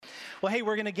Well, hey,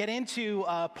 we're going to get into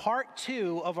part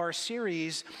 2 of our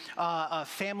series,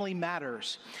 Family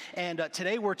Matters. And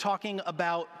today we're talking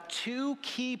about 2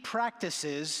 key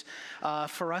practices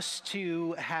for us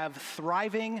to have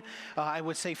thriving, I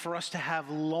would say for us to have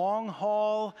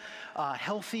long-haul,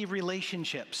 healthy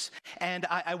relationships. And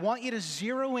I want you to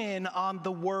zero in on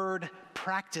the word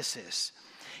practices.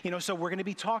 So we're going to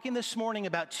be talking this morning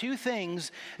about 2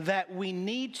 things that we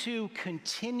need to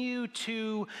continue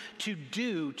to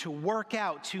do, to work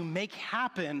out, to make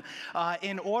happen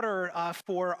in order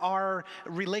for our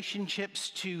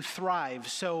relationships to thrive.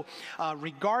 So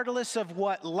regardless of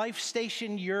what life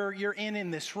station you're in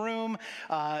this room,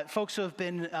 folks who have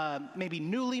been maybe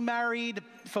newly married,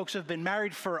 folks who have been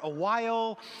married for a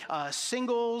while,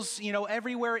 singles,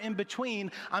 everywhere in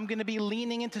between, I'm going to be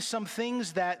leaning into some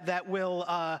things that will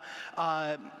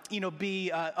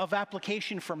be of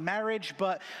application for marriage,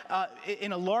 but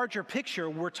in a larger picture,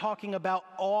 we're talking about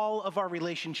all of our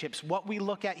relationships. What we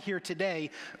look at here today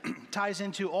ties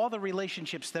into all the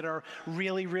relationships that are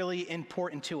really, really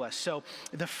important to us. So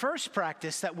the first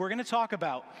practice that we're going to talk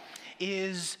about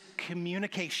is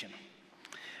communication.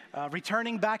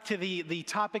 Returning back to the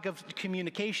topic of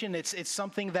communication, it's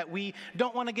something that we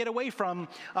don't want to get away from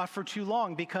for too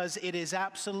long because it is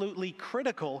absolutely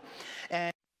critical.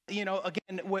 And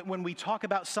again, when we talk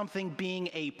about something being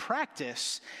a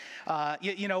practice,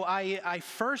 I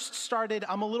first started,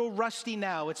 I'm a little rusty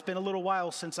now. It's been a little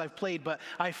while since I've played, but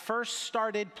I first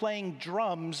started playing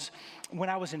drums when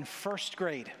I was in first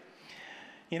grade.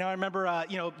 I remember,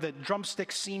 the drumstick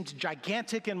seemed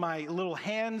gigantic in my little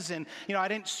hands, and, I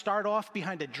didn't start off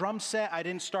behind a drum set. I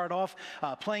didn't start off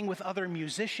playing with other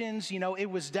musicians. It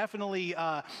was definitely,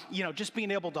 just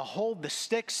being able to hold the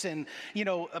sticks and,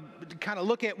 kind of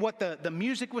look at what the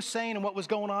music was saying and what was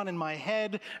going on in my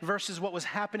head versus what was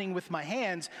happening with my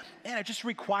hands, and it just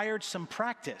required some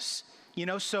practice.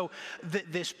 So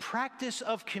this practice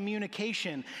of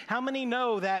communication, how many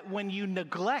know that when you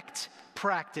neglect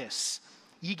practice,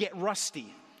 you get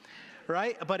rusty,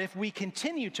 right? But if we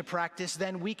continue to practice,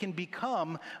 then we can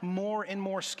become more and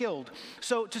more skilled.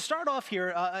 So to start off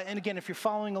here, and again, if you're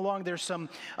following along, there's some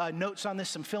notes on this,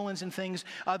 some fill-ins and things.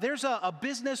 There's a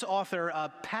business author,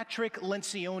 Patrick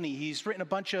Lencioni. He's written a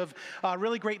bunch of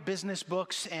really great business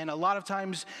books, and a lot of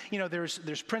times,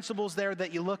 there's principles there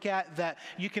that you look at that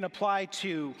you can apply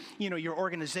to, your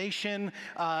organization,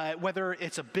 whether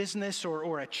it's a business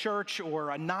or a church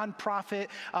or a nonprofit,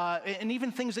 and even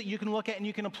things that you can look at and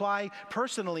you can apply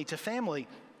personally to family.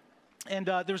 And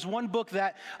there's one book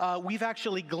that we've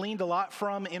actually gleaned a lot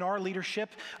from in our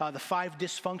leadership, The 5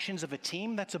 Dysfunctions of a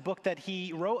Team. That's a book that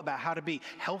he wrote about how to be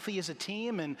healthy as a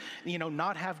team and,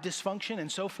 not have dysfunction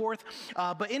and so forth.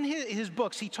 But in his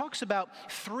books, he talks about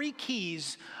 3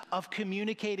 keys of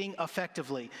communicating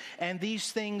effectively. And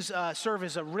these things serve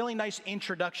as a really nice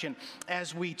introduction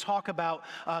as we talk about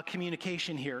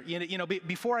communication here.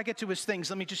 Before I get to his things,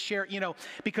 let me just share,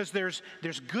 because there's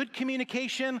good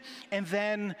communication and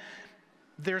then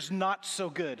there's not so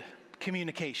good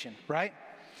communication, right?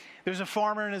 There's a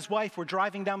farmer and his wife were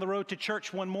driving down the road to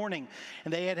church one morning,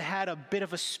 and they had a bit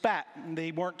of a spat, and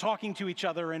they weren't talking to each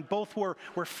other, and both were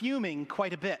fuming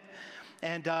quite a bit.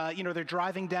 And, they're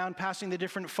driving down, passing the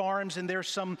different farms, and there's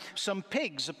some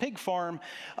pigs, a pig farm,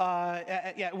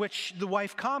 at which the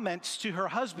wife comments to her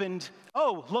husband,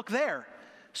 "Oh, look there,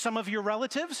 some of your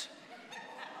relatives?"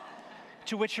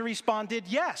 To which he responded,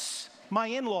 "Yes, my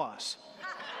in-laws."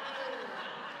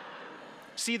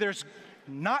 See, there's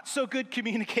not so good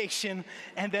communication,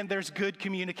 and then there's good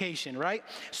communication, right?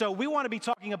 So we want to be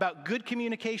talking about good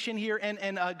communication here,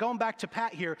 and going back to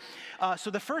Pat here.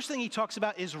 So the first thing he talks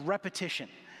about is repetition.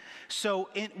 So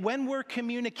when we're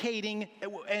communicating,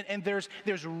 and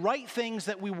there's right things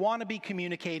that we want to be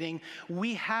communicating,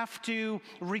 we have to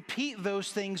repeat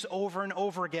those things over and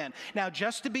over again. Now,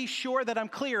 just to be sure that I'm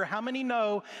clear, how many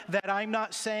know that I'm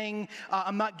not saying,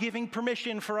 I'm not giving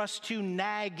permission for us to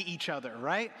nag each other,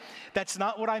 right? That's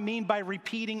not what I mean by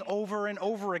repeating over and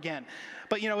over again.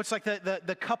 But, it's like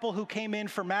the couple who came in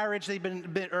for marriage, they've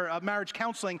been marriage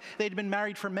counseling, they'd been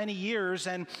married for many years,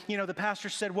 and, the pastor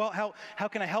said, "Well, how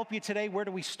can I help you today? Where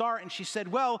do we start?" And she said,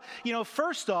 "Well,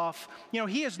 first off,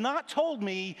 he has not told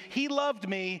me he loved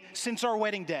me since our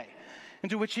wedding day." And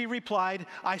to which he replied,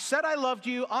 "I said I loved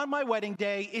you on my wedding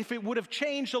day. If it would have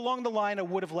changed along the line, I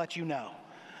would have let you know."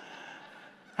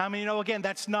 How many know, again,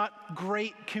 that's not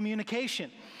great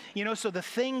communication? So the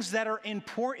things that are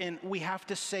important, we have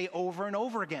to say over and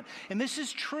over again. And this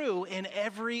is true in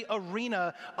every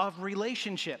arena of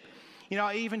relationship.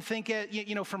 I even think,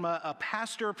 from a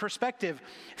pastor perspective,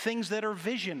 things that are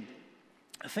vision.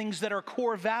 things that are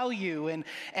core value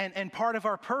and part of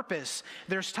our purpose.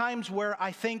 There's times where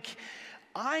I think,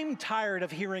 I'm tired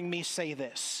of hearing me say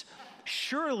this.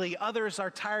 Surely others are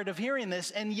tired of hearing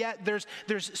this, and yet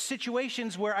there's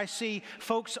situations where I see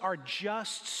folks are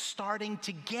just starting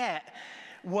to get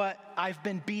what I've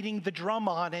been beating the drum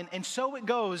on, and so it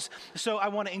goes. So I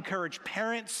want to encourage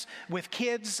parents with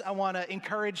kids. I want to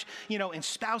encourage, in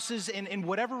spouses, in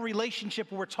whatever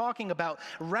relationship we're talking about,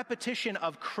 repetition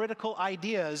of critical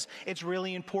ideas, it's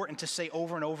really important to say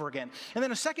over and over again. And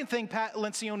then a second thing Pat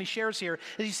Lencioni shares here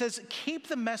is he says, keep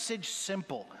the message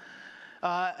simple.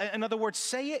 In other words,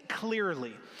 say it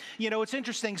clearly. It's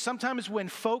interesting. Sometimes when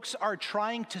folks are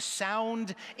trying to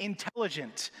sound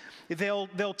intelligent,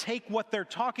 they'll take what they're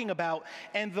talking about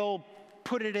and they'll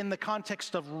put it in the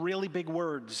context of really big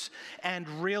words and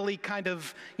really kind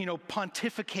of,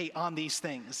 pontificate on these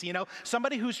things.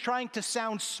 Somebody who's trying to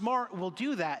sound smart will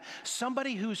do that.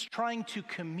 Somebody who's trying to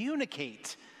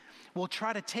communicate will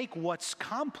try to take what's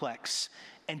complex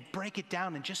and break it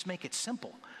down and just make it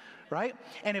simple. Right?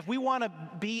 And if we want to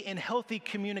be in healthy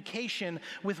communication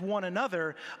with one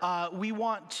another, we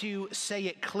want to say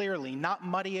it clearly, not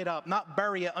muddy it up, not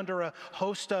bury it under a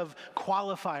host of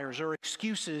qualifiers or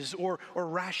excuses or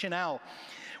rationale.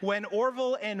 When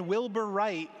Orville and Wilbur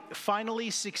Wright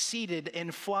finally succeeded in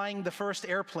flying the first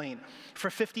airplane for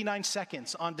 59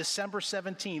 seconds on December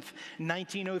 17th,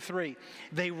 1903,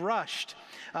 they rushed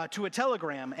to a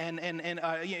telegram and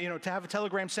to have a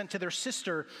telegram sent to their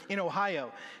sister in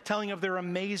Ohio, telling of their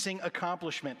amazing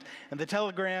accomplishment. And the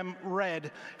telegram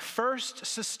read, "First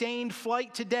sustained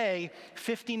flight today,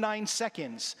 59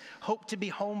 seconds. Hope to be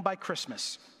home by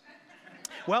Christmas."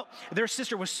 Well, their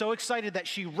sister was so excited that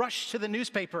she rushed to the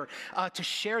newspaper to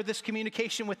share this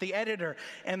communication with the editor.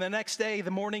 And the next day,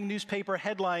 the morning newspaper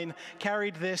headline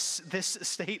carried this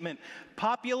statement: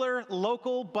 "Popular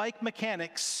local bike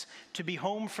mechanics to be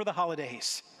home for the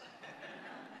holidays."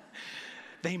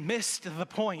 They missed the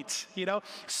point.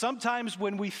 Sometimes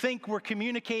when we think we're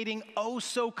communicating oh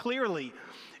so clearly,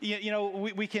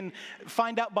 we can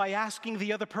find out by asking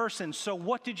the other person, "So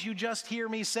what did you just hear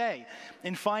me say?"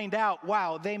 And find out,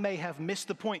 wow, they may have missed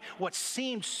the point. What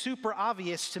seemed super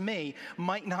obvious to me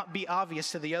might not be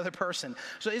obvious to the other person.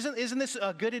 So isn't this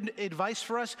a good advice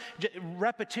for us?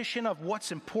 Repetition of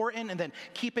what's important and then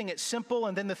keeping it simple.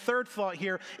 And then the third thought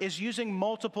here is using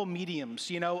multiple mediums.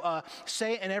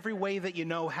 Say it in every way that you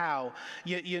know how.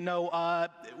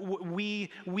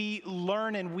 We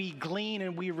learn and we glean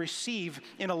and we receive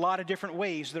in a lot of different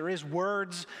ways. There is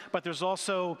words, but there's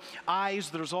also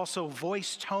eyes, there's also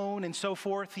voice tone and so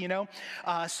forth,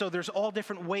 So there's all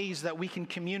different ways that we can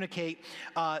communicate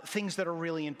things that are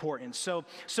really important. So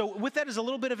with that as a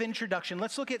little bit of introduction,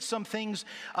 let's look at some things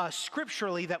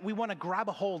scripturally that we want to grab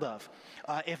a hold of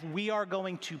if we are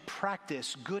going to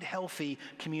practice good, healthy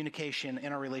communication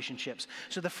in our relationships.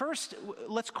 So the first,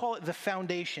 let's call it the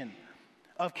foundation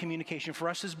of communication for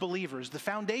us as believers. The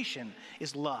foundation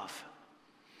is love.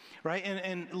 Right?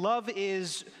 And love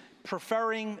is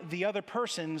preferring the other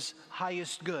person's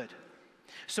highest good.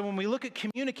 So when we look at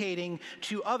communicating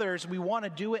to others, we want to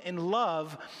do it in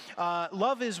love.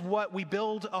 Love is what we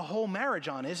build a whole marriage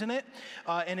on, isn't it?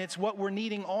 And it's what we're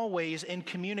needing always in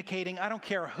communicating. I don't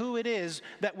care who it is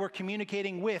that we're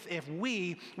communicating with. If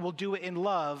we will do it in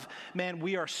love, man,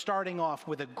 we are starting off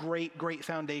with a great, great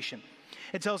foundation.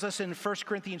 It tells us in 1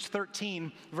 Corinthians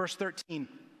 13, verse 13,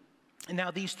 "And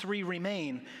now these three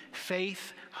remain,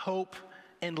 faith, hope,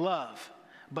 and love.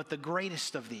 But the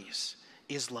greatest of these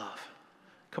is love."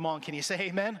 Come on, can you say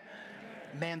amen?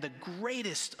 Amen. Man, the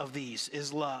greatest of these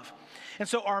is love. And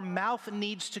so our mouth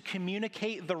needs to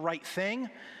communicate the right thing.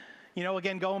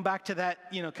 Again, going back to that,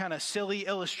 kind of silly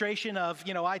illustration of,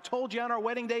 I told you on our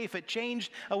wedding day, if it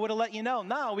changed, I would have let you know.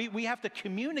 No, we have to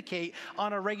communicate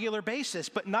on a regular basis.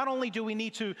 But not only do we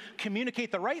need to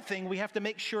communicate the right thing, we have to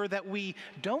make sure that we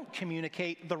don't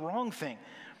communicate the wrong thing,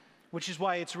 which is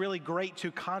why it's really great to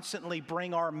constantly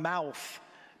bring our mouth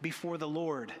before the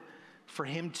Lord for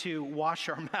him to wash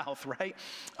our mouth, right?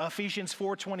 Ephesians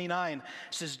 4:29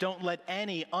 says, "Don't let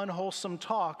any unwholesome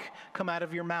talk come out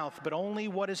of your mouth, but only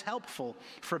what is helpful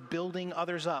for building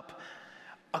others up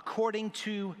according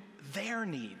to their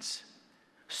needs,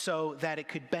 so that it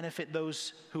could benefit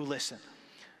those who listen."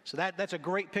 So that's a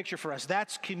great picture for us.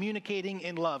 That's communicating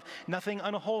in love. Nothing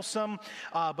unwholesome,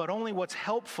 but only what's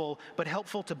helpful, but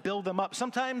helpful to build them up.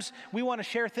 Sometimes we want to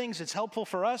share things that's helpful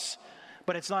for us,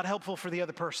 but it's not helpful for the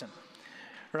other person.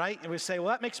 right? And we say, well,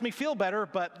 that makes me feel better,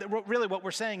 but really what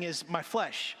we're saying is my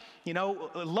flesh.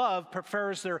 Love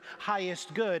prefers their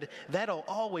highest good. That'll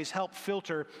always help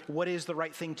filter what is the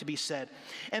right thing to be said.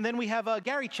 And then we have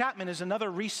Gary Chapman is another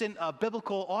recent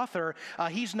biblical author.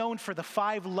 He's known for the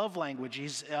 5 love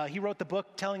languages. He wrote the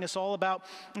book telling us all about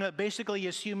basically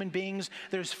as human beings,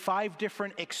 there's 5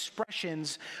 different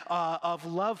expressions of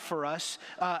love for us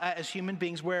as human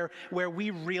beings where we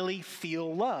really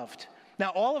feel loved. Now,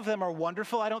 all of them are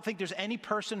wonderful. I don't think there's any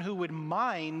person who would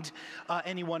mind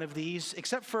any one of these,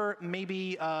 except for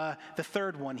maybe the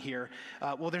third one here.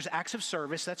 There's acts of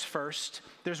service, that's first.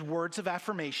 There's words of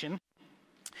affirmation.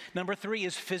 Number 3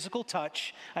 is physical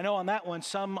touch. I know on that one,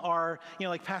 some are,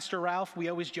 like Pastor Ralph, we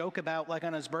always joke about, like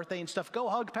on his birthday and stuff, go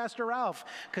hug Pastor Ralph,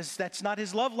 because that's not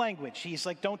his love language. He's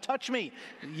like, don't touch me.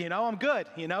 I'm good.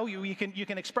 You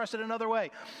can express it another way.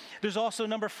 There's also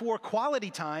number 4, quality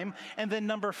time. And then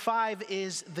number 5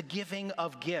 is the giving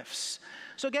of gifts.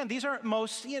 So again, these are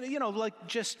most,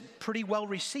 just pretty well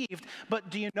received.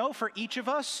 But do you know for each of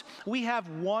us, we have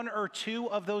 1 or 2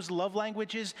 of those love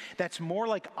languages that's more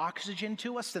like oxygen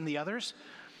to us than the others?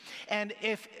 And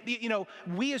if,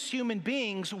 we as human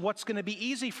beings, what's going to be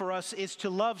easy for us is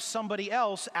to love somebody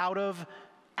else out of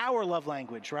our love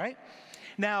language, right?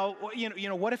 Now,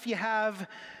 what if you have,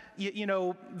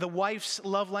 the wife's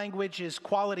love language is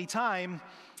quality time.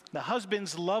 The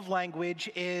husband's love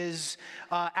language is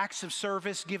acts of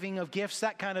service, giving of gifts,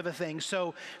 that kind of a thing.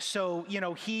 So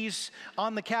he's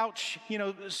on the couch,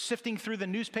 sifting through the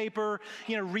newspaper,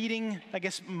 reading, I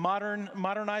guess,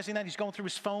 modernizing that. He's going through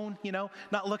his phone,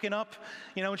 not looking up,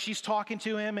 and she's talking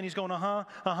to him, and he's going,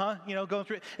 going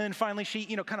through it. And then finally she,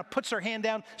 kind of puts her hand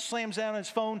down, slams down his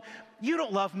phone. You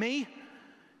don't love me,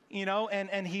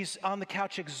 and he's on the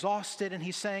couch exhausted, and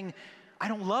he's saying, I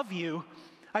don't love you.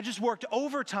 I just worked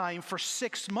overtime for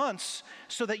 6 months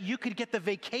so that you could get the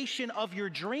vacation of your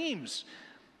dreams.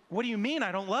 What do you mean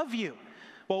I don't love you?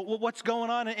 Well, what's going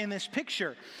on in this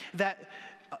picture? That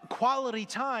quality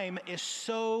time is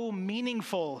so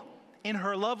meaningful in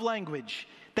her love language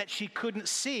that she couldn't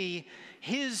see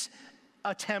his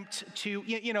attempt to,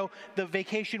 the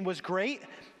vacation was great,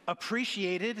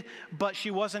 appreciated, but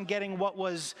she wasn't getting what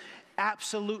was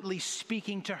absolutely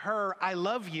speaking to her, I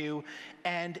love you,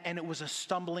 and it was a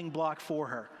stumbling block for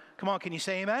her. Come on, can you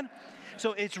say amen?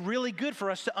 So it's really good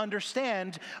for us to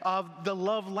understand the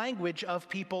love language of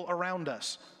people around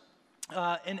us.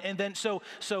 And then so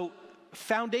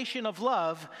foundation of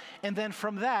love, and then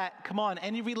from that, come on,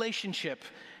 any relationship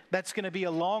that's going to be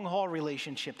a long haul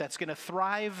relationship, that's going to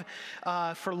thrive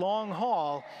for long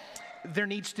haul, there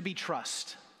needs to be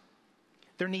trust.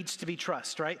 There needs to be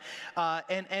trust, right?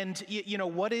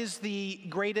 What is the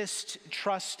greatest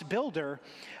trust builder?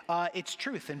 It's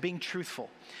truth and being truthful.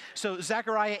 So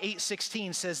Zechariah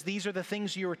 8:16 says, these are the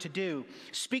things you are to do.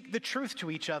 Speak the truth to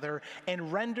each other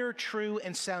and render true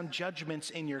and sound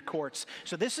judgments in your courts.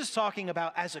 So this is talking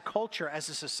about as a culture, as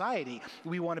a society,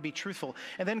 we want to be truthful.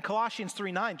 And then Colossians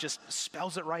 3:9 just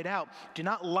spells it right out. Do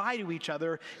not lie to each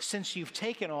other since you've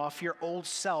taken off your old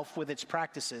self with its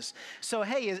practices. So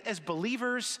hey, as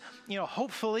believers,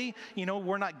 hopefully,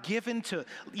 we're not given to,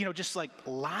 just like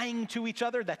lying to each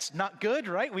other. That's not good,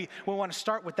 right? We want to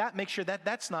start with that, make sure that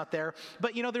that's not there.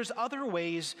 But, there's other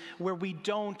ways where we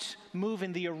don't move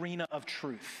in the arena of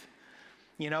truth.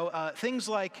 Things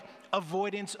like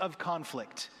avoidance of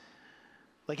conflict.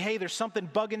 Like, hey, there's something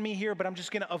bugging me here, but I'm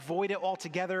just going to avoid it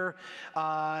altogether.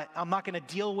 I'm not going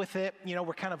to deal with it.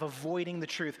 We're kind of avoiding the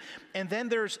truth. And then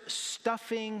there's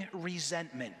stuffing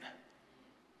resentment.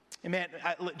 And man,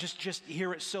 just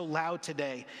hear it so loud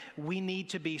today. We need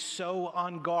to be so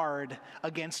on guard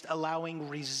against allowing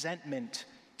resentment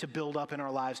to build up in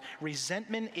our lives.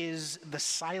 Resentment is the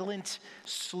silent,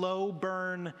 slow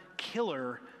burn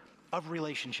killer of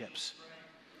relationships.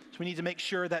 So we need to make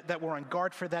sure that we're on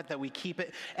guard for that we keep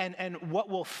it. And what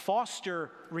will foster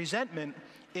resentment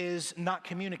is not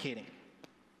communicating.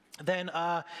 Then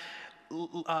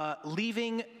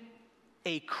leaving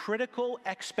a critical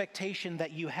expectation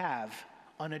that you have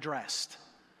unaddressed.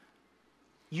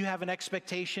 You have an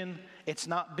expectation, it's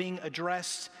not being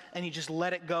addressed, and you just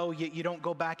let it go. You don't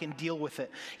go back and deal with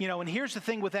it. And here's the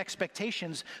thing with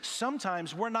expectations.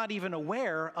 Sometimes we're not even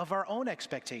aware of our own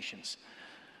expectations.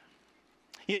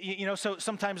 So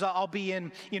sometimes I'll be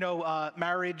in,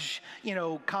 marriage,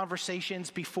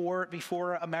 conversations before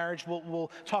a marriage.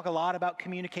 We'll talk a lot about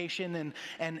communication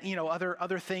and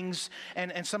other things.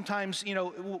 And sometimes,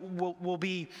 we'll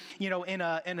be, in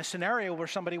a scenario where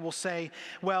somebody will say,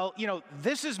 well,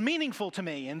 this is meaningful to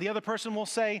me. And the other person will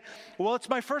say, well, it's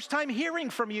my first time hearing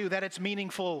from you that it's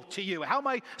meaningful to you. How am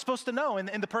I supposed to know?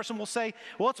 And the person will say,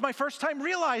 well, it's my first time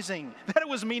realizing that it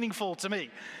was meaningful to me.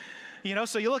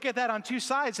 So you look at that on two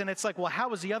sides, and it's like, well,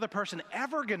 how is the other person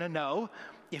ever going to know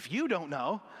if you don't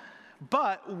know?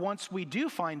 But once we do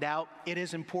find out, it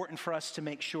is important for us to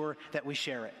make sure that we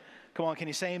share it. Come on, can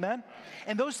you say amen?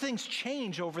 And those things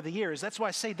change over the years. That's why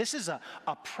I say this is a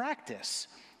practice.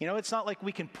 It's not like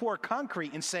we can pour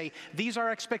concrete and say, these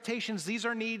are expectations, these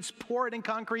are needs, pour it in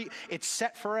concrete, it's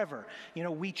set forever.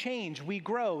 We change, we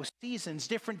grow, seasons,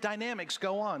 different dynamics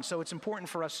go on. So it's important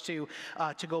for us to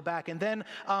go back. And then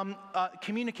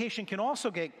communication can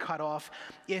also get cut off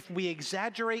if we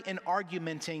exaggerate in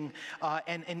argumenting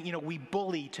and we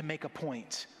bully to make a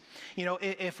point.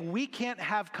 If we can't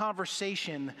have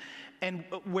conversation and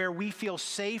where we feel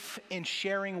safe in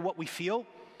sharing what we feel,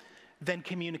 then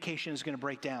communication is going to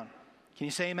break down. Can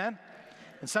you say amen?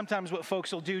 And sometimes what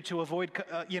folks will do to avoid,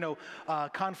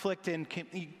 conflict and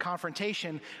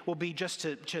confrontation will be just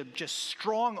to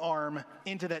strong arm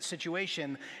into that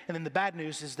situation. And then the bad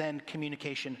news is then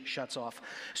communication shuts off.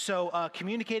 So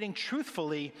communicating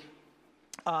truthfully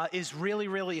is really,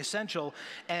 really essential.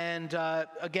 And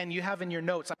again, you have in your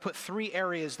notes, I put 3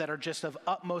 areas that are just of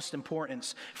utmost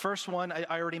importance. First one, I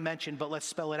already mentioned, but let's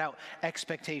spell it out: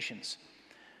 expectations.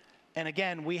 And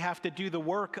again, we have to do the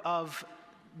work of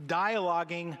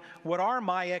dialoguing what are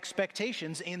my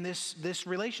expectations in this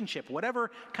relationship, whatever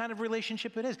kind of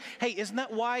relationship it is. Hey, isn't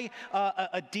that why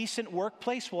a decent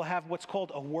workplace will have what's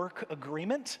called a work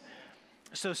agreement?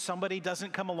 So somebody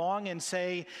doesn't come along and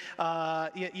say,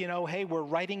 hey, we're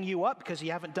writing you up because you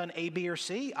haven't done A, B, or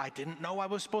C. I didn't know I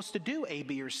was supposed to do A,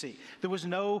 B, or C. There was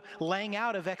no laying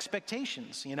out of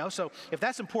expectations, So if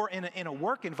that's important in a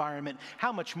work environment,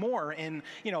 how much more in,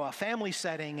 a family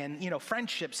setting and,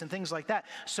 friendships and things like that.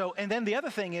 So, and then the other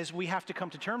thing is we have to come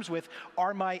to terms with,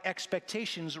 are my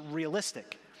expectations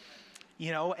realistic?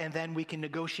 And then we can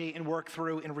negotiate and work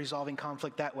through in resolving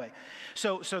conflict that way.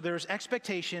 So there's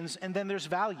expectations, and then there's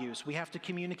values. We have to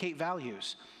communicate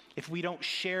values. If we don't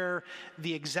share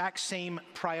the exact same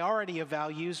priority of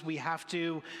values, we have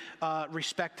to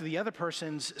respect the other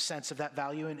person's sense of that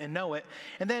value and know it.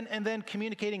 And then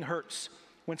communicating hurts.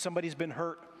 When somebody's been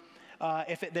hurt,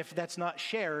 if that's not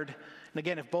shared, and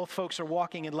again, if both folks are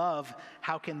walking in love,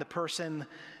 how can the person...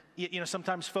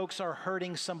 sometimes folks are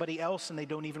hurting somebody else and they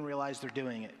don't even realize they're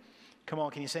doing it. Come on,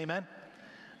 can you say amen?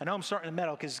 I know I'm starting to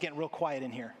meddle because it's getting real quiet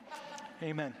in here.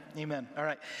 Amen, amen. All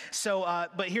right. So,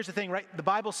 but here's the thing, right? The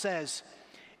Bible says,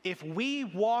 if we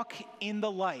walk in the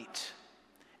light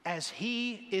as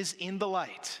He is in the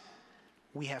light,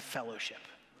 we have fellowship.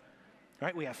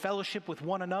 Right? We have fellowship with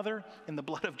one another, and the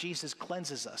blood of Jesus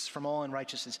cleanses us from all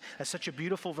unrighteousness. That's such a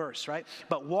beautiful verse, right?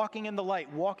 But walking in the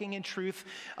light, walking in truth,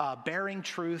 bearing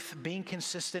truth, being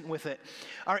consistent with it.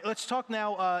 All right, let's talk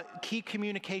now key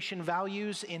communication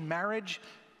values in marriage.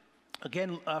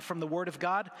 Again, from the Word of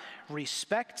God: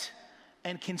 respect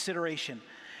and consideration.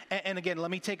 And again,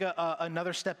 let me take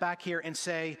another step back here and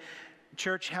say,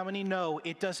 church, how many know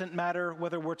it doesn't matter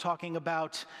whether we're talking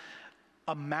about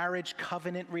a marriage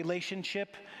covenant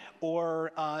relationship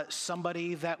or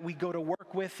somebody that we go to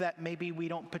work with that maybe we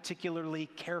don't particularly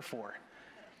care for?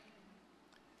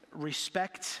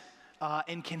 Respect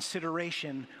and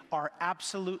consideration are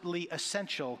absolutely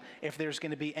essential if there's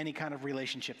going to be any kind of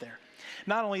relationship there.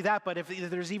 Not only that, but if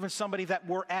there's even somebody that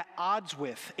we're at odds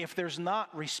with, if there's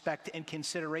not respect and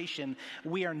consideration,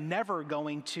 we are never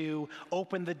going to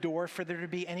open the door for there to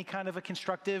be any kind of a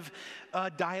constructive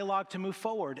dialogue to move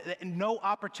forward. No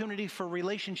opportunity for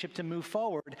relationship to move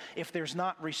forward if there's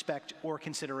not respect or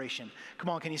consideration. Come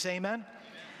on, can you say amen?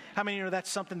 How many know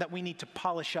that's something that we need to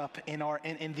polish up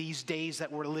in these days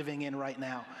that we're living in right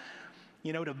now?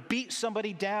 To beat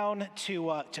somebody down,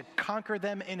 to conquer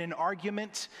them in an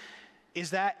argument,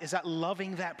 is that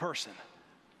loving that person?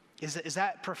 Is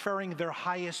that preferring their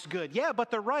highest good? Yeah,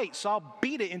 but they're right, so I'll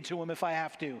beat it into them if I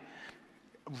have to.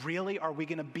 Really, are we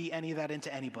going to beat any of that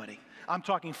into anybody? I'm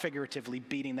talking figuratively,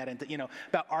 beating that into,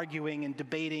 about arguing and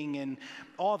debating and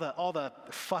all the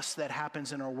fuss that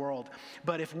happens in our world.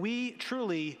 But if we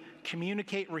truly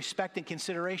communicate respect and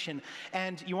consideration,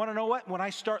 and you want to know what? When I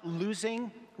start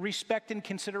losing respect and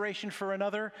consideration for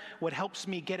another, what helps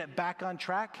me get it back on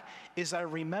track is I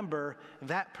remember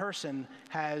that person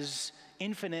has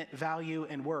infinite value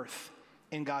and worth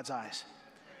in God's eyes.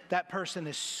 that person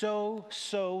is so,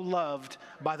 so loved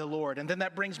by the Lord. And then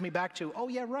that brings me back to, oh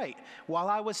yeah, right. While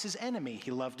I was his enemy, he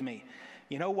loved me.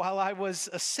 You know, while I was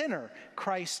a sinner,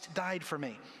 Christ died for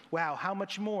me. Wow, how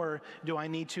much more do I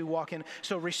need to walk in?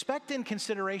 So respect and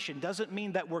consideration doesn't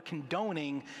mean that we're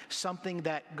condoning something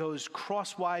that goes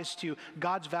crosswise to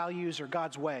God's values or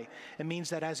God's way. It means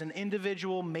that as an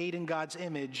individual made in God's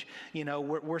image, you know,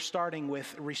 we're starting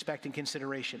with respect and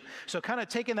consideration. So kind of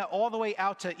taking that all the way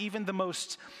out to even the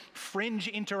most fringe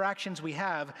interactions we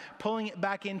have, pulling it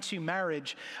back into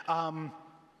marriage,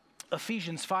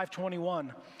 Ephesians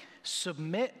 5:21.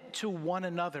 Submit to one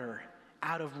another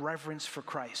out of reverence for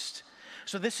Christ.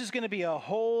 So this is going to be a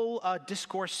whole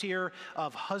discourse here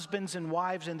of husbands and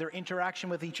wives and their interaction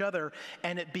with each other,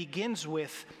 and it begins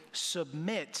with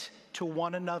submit to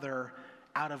one another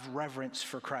out of reverence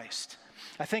for Christ.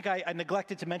 I think I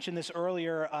neglected to mention this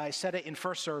earlier. I said it in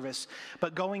first service,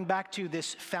 but going back to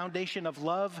this foundation of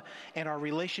love and our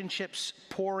relationships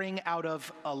pouring out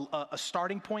of a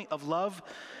starting point of love,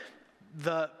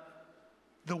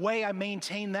 the way I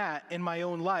maintain that in my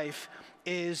own life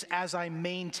is as I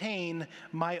maintain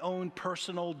my own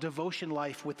personal devotion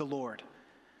life with the Lord.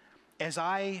 As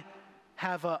I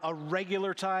have a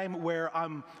regular time where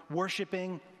I'm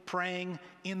worshiping, praying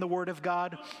in the Word of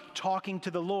God, talking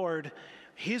to the Lord,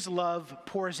 His love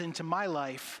pours into my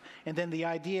life, and then the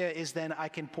idea is then I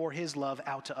can pour His love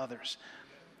out to others.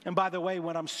 And by the way,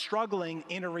 when I'm struggling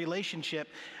in a relationship,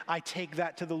 I take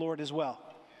that to the Lord as well.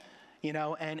 You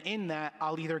know, and in that,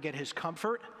 I'll either get his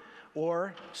comfort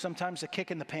or sometimes a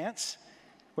kick in the pants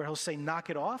where he'll say,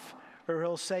 knock it off, or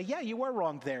he'll say, yeah, you were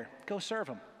wrong there. Go serve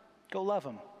him. Go love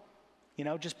him. You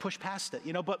know, just push past it.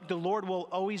 You know, but the Lord will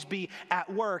always be at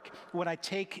work when I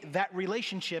take that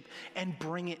relationship and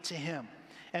bring it to him.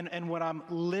 And when I'm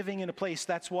living in a place,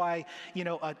 that's why, you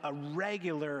know, a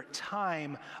regular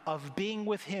time of being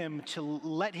with him to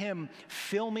let him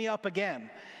fill me up again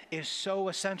is so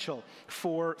essential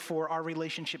for our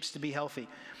relationships to be healthy.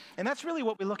 And that's really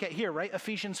what we look at here, right?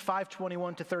 Ephesians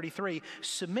 5:21-33.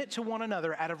 Submit to one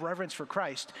another out of reverence for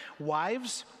Christ.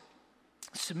 Wives,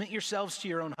 submit yourselves to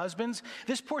your own husbands.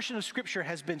 This portion of Scripture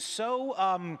has been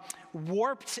so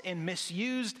warped and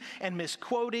misused and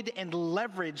misquoted and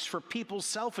leveraged for people's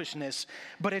selfishness,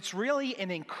 but it's really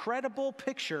an incredible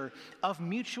picture of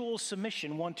mutual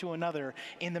submission one to another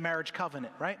in the marriage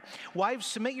covenant, right? Wives,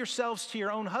 submit yourselves to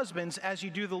your own husbands as you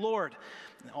do the Lord.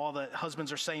 All the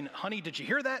husbands are saying, honey, did you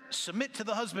hear that? Submit to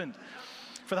the husband.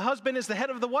 For the husband is the head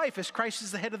of the wife, as Christ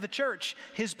is the head of the church,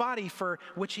 his body, for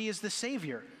which he is the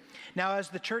Savior. Now, as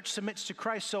the church submits to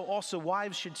Christ, so also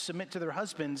wives should submit to their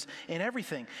husbands in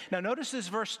everything. Now, notice this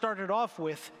verse started off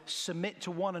with submit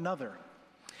to one another.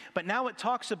 But now it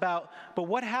talks about, but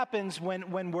what happens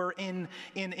when we're in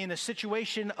a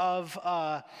situation of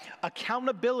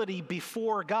accountability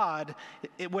before God?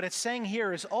 What it's saying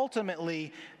here is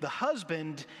ultimately the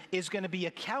husband is going to be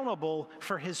accountable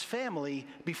for his family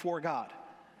before God.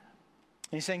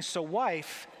 And he's saying, so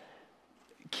wife,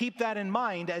 keep that in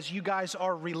mind as you guys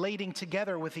are relating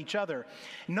together with each other.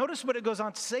 Notice what it goes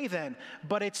on to say then.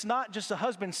 But it's not just a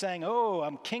husband saying, oh,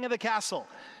 I'm king of the castle.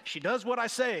 She does what I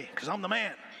say because I'm the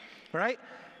man, right?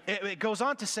 It goes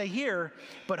on to say here,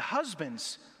 but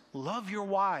husbands, love your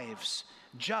wives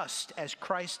just as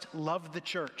Christ loved the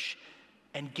church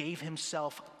and gave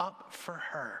himself up for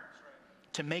her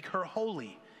to make her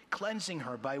holy, cleansing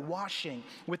her by washing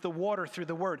with the water through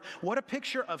the word. What a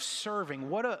picture of serving.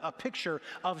 What a picture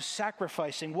of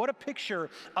sacrificing. What a picture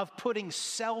of putting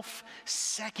self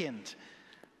second.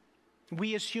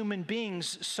 We as human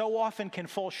beings so often can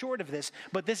fall short of this,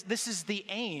 but this is the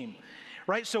aim,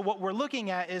 right? So what we're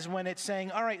looking at is when it's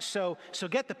saying, all right, so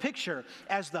get the picture.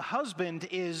 As the husband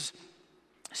is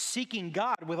seeking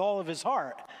God with all of his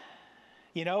heart,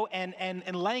 you know,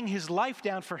 and laying his life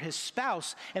down for his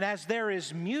spouse, and as there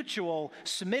is mutual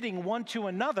submitting one to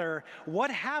another, what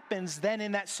happens then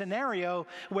in that scenario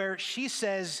where she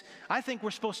says, I think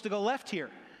we're supposed to go left here,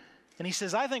 and he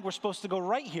says, I think we're supposed to go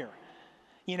right here?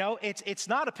 You know, it's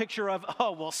not a picture of,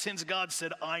 oh, well, since God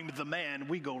said I'm the man,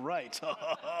 we go right,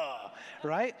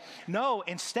 right? No,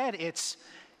 instead it's,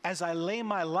 as I lay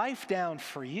my life down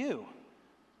for you,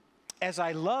 as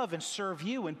I love and serve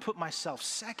you and put myself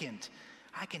second,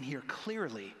 I can hear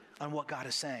clearly on what God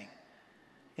is saying.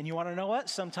 And you want to know what?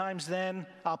 Sometimes then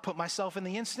I'll put myself in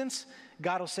the instance.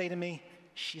 God will say to me,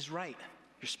 she's right.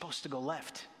 You're supposed to go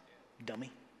left,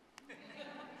 dummy.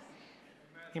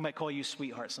 He might call you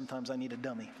sweetheart. Sometimes I need a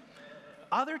dummy.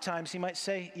 Other times he might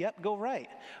say, yep, go right.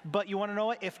 But you want to know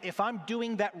what? If I'm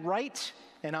doing that right,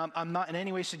 and I'm not in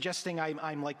any way suggesting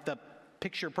I'm like the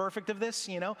picture perfect of this,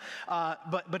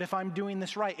 but if I'm doing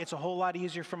this right, it's a whole lot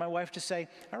easier for my wife to say,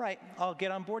 all right, I'll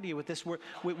get on board with this.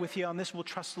 With you on this, we'll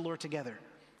trust the Lord together.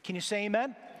 Can you say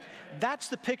amen? That's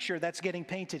the picture that's getting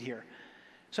painted here.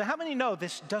 So how many know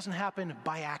this doesn't happen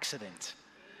by accident?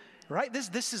 Right?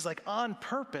 This is like on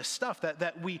purpose stuff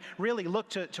that we really look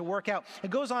to work out. It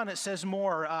goes on, it says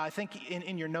more. I think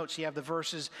in your notes you have the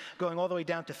verses going all the way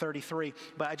down to 33,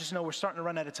 but I just know we're starting to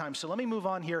run out of time. So let me move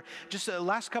on here. Just the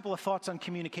last couple of thoughts on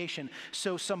communication.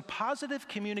 So some positive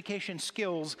communication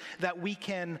skills that we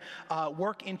can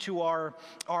work into our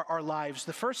lives.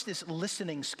 The first is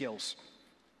listening skills.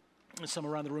 Some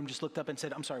around the room just looked up and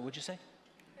said, I'm sorry, what'd you say?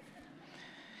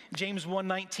 James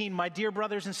 1:19, my dear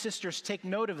brothers and sisters, take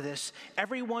note of this.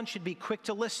 Everyone should be quick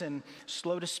to listen,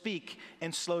 slow to speak,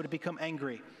 and slow to become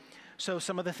angry. So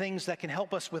some of the things that can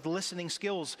help us with listening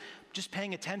skills, just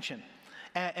paying attention.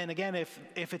 And again,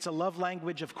 if it's a love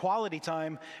language of quality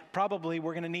time, probably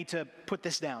we're going to need to put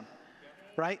this down,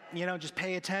 right? Just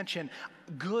pay attention.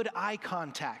 Good eye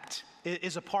contact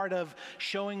is a part of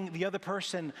showing the other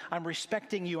person, I'm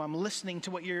respecting you, I'm listening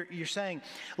to what you're saying.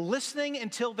 Listening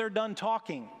until they're done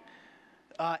talking.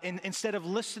 Instead of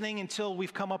listening until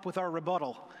we've come up with our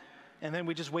rebuttal. And then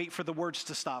we just wait for the words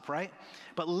to stop, right?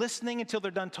 But listening until they're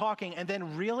done talking. And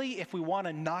then really, if we want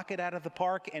to knock it out of the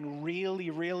park and really,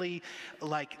 really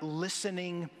like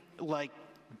listening, like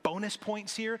bonus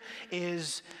points here,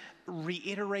 is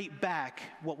reiterate back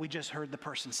what we just heard the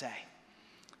person say.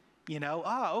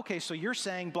 Okay, so you're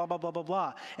saying blah, blah, blah, blah,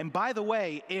 blah. And by the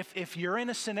way, if you're in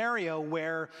a scenario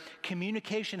where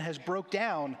communication has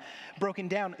broken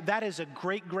down, that is a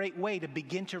great way to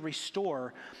begin to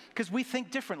restore, because we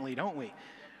think differently, don't we?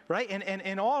 Right? And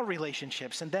in all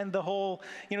relationships. And then the whole,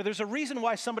 there's a reason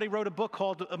why somebody wrote a book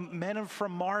called Men Are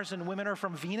From Mars and Women Are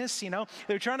From Venus.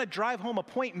 They're trying to drive home a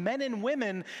point. Men and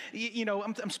women,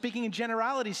 I'm speaking in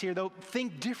generalities here, though,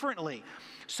 think differently.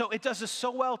 So it does this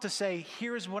so well to say,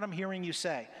 here's what I'm hearing you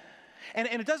say. And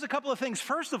it does a couple of things.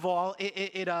 First of all,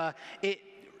 it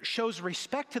shows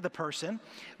respect to the person.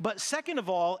 But second of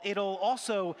all, it'll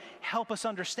also help us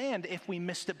understand if we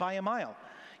missed it by a mile.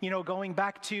 Going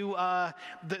back to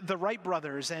the Wright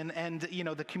brothers and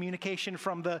the communication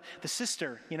from the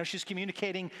sister. She's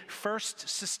communicating first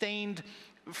sustained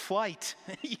flight,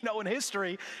 in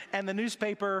history, and the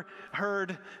newspaper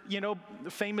heard,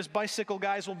 famous bicycle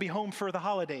guys will be home for the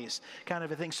holidays, kind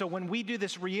of a thing. So when we do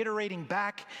this reiterating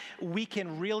back, we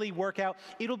can really work out.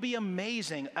 It'll be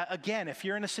amazing. Again, if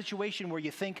you're in a situation where you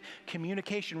think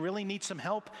communication really needs some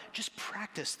help, just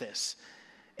practice this.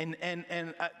 And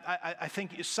I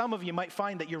think some of you might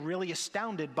find that you're really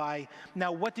astounded by,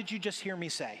 now what did you just hear me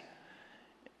say?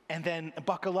 And then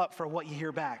buckle up for what you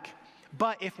hear back.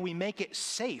 But if we make it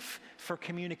safe for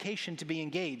communication to be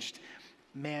engaged,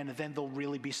 man, then there'll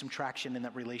really be some traction in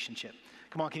that relationship.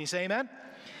 Come on, can you say amen?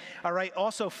 All right,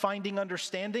 also finding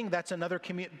understanding, that's another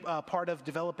part of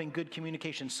developing good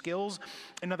communication skills.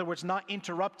 In other words, not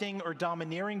interrupting or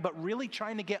domineering, but really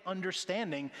trying to get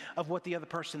understanding of what the other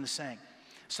person is saying.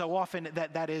 So often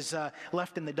that is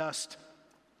left in the dust.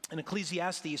 And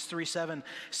Ecclesiastes 3:7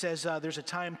 says there's a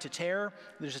time to tear,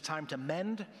 there's a time to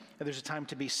mend, there's a time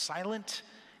to be silent,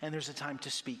 and there's a time to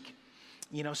speak.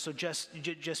 So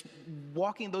just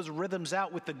walking those rhythms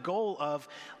out with the goal of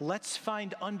let's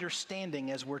find understanding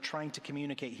as we're trying to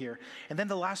communicate here. And then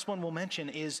the last one we'll mention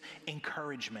is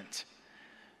encouragement.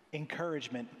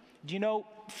 Encouragement. Do you know,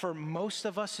 for most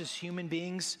of us as human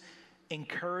beings,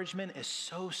 encouragement is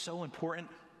so important.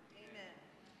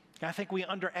 I think we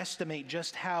underestimate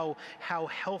just how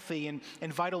healthy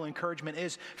and vital encouragement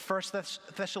is. 1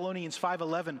 Thessalonians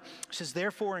 5:11 says,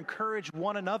 therefore encourage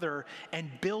one another and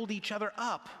build each other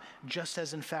up, just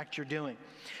as in fact you're doing.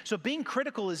 So being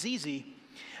critical is easy.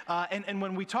 And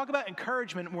when we talk about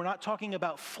encouragement, we're not talking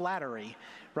about flattery,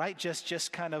 right?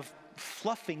 Just kind of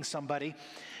fluffing somebody.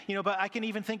 But I can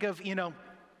even think of,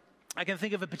 I can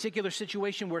think of a particular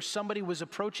situation where somebody was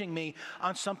approaching me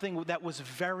on something that was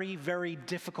very, very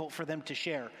difficult for them to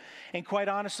share. And quite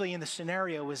honestly, in the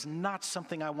scenario, was not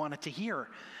something I wanted to hear.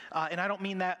 And I don't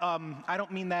mean that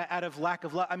out of lack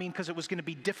of love. I mean, because it was going to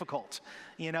be difficult,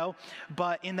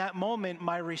 But in that moment,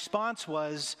 my response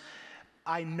was,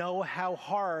 I know how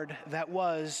hard that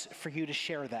was for you to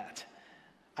share that.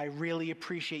 I really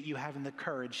appreciate you having the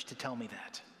courage to tell me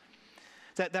that.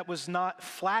 That was not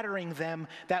flattering them,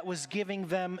 that was giving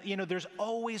them, there's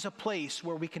always a place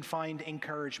where we can find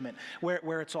encouragement,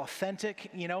 where it's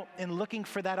authentic, and looking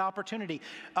for that opportunity.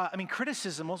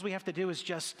 Criticism, all we have to do is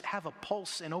just have a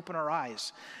pulse and open our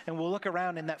eyes, and we'll look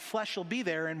around and that flesh will be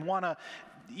there and want to,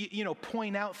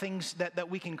 point out things that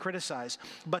we can criticize,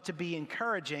 but to be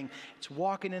encouraging. It's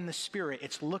walking in the Spirit.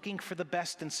 It's looking for the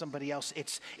best in somebody else.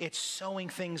 It's sowing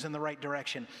things in the right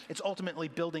direction. It's ultimately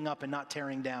building up and not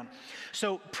tearing down.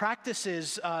 So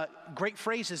practices, great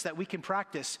phrases that we can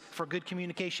practice for good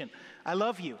communication. I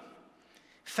love you.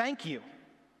 Thank you.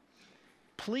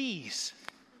 Please.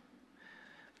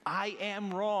 I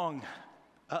am wrong.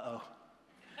 Uh-oh.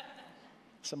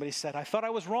 Somebody said, I thought I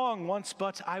was wrong once,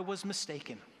 but I was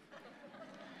mistaken.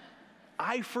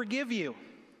 I forgive you.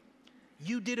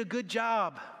 You did a good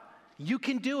job. You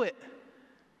can do it.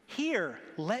 Here,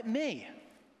 let me.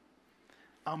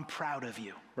 I'm proud of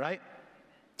you, right?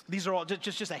 These are all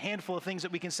just a handful of things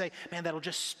that we can say, man, that'll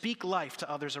just speak life to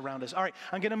others around us. All right,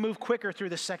 I'm going to move quicker through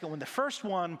the second one. The first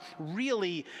one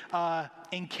really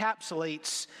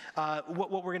encapsulates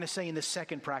what we're going to say in the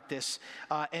second practice,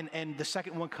 and the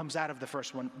second one comes out of the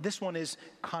first one. This one is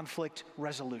conflict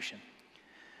resolution.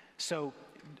 So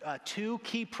two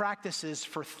key practices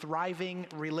for thriving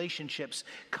relationships: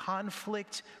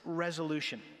 conflict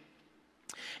resolution.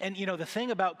 And the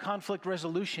thing about conflict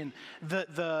resolution,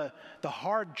 the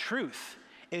hard truth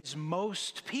is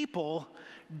most people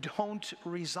don't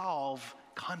resolve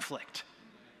conflict.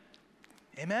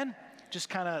 Amen? Just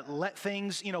kind of let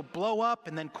things, blow up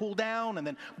and then cool down, and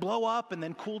then blow up and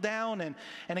then cool down. And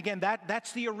again,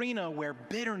 that's the arena where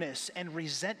bitterness and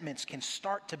resentments can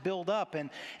start to build up. And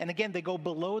again, they go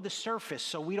below the surface,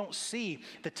 so we don't see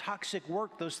the toxic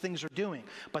work those things are doing,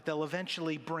 but they'll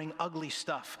eventually bring ugly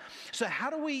stuff. So how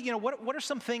do we, what are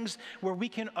some things where we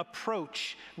can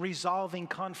approach resolving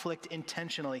conflict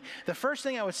intentionally? The first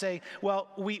thing I would say, well,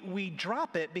 we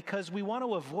drop it because we want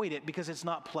to avoid it because it's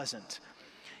not pleasant.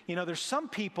 There's some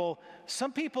people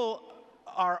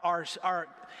are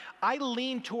I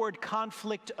lean toward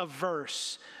conflict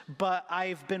averse, but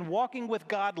I've been walking with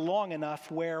God long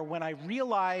enough where when I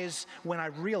realize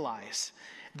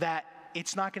that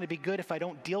it's not going to be good if I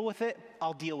don't deal with it,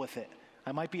 I'll deal with it.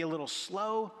 I might be a little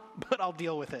slow, but I'll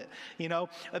deal with it.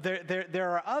 There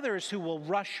are others who will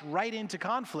rush right into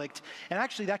conflict, and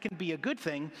actually that can be a good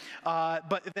thing,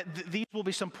 but these will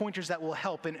be some pointers that will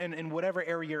help in whatever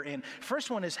area you're in.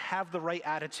 First one is have the right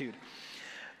attitude.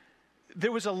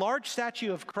 There was a large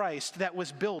statue of Christ that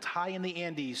was built high in the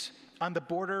Andes on the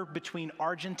border between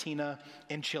Argentina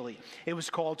and Chile. It was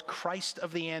called Christ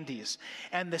of the Andes.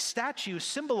 And the statue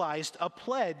symbolized a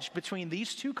pledge between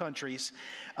these two countries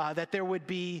that there would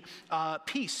be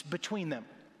peace between them.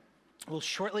 Well,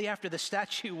 shortly after the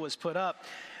statue was put up,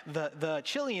 the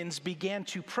Chileans began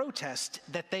to protest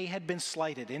that they had been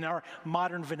slighted. In our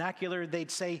modern vernacular,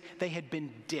 they'd say they had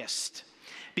been dissed,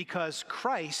 because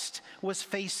Christ was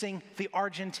facing the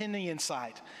Argentinian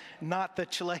side, not the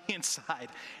Chilean side.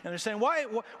 And they're saying,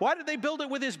 why did they build it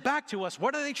with his back to us?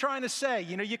 What are they trying to say?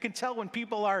 You can tell when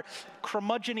people are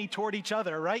curmudgeon-y toward each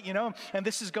other, right? And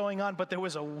this is going on, but there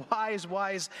was a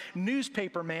wise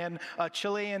newspaper man, a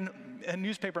Chilean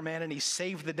newspaper man, and he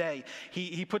saved the day.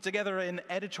 He put together an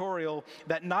editorial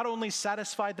that not only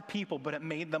satisfied the people, but it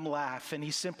made them laugh. And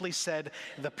he simply said,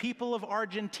 the people of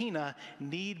Argentina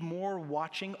need more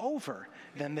watching over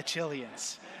than the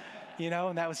Chileans.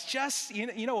 And that was just,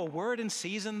 a word in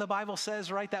season, the Bible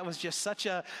says, right? That was just such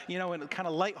a, kind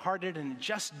of lighthearted, and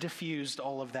just diffused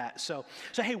all of that. So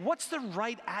hey, what's the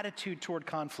right attitude toward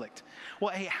conflict?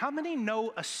 Well, hey, how many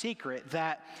know a secret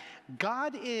that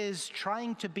God is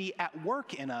trying to be at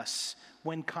work in us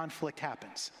when conflict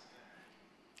happens?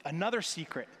 Another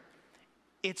secret: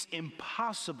 it's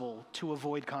impossible to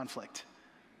avoid conflict.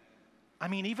 I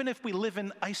mean, even if we live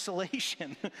in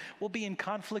isolation, we'll be in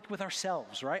conflict with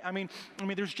ourselves, right? I mean,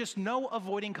 there's just no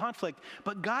avoiding conflict.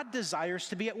 But God desires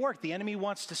to be at work. The enemy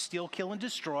wants to steal, kill, and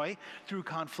destroy through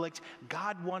conflict.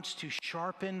 God wants to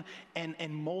sharpen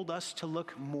and mold us to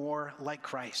look more like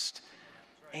Christ.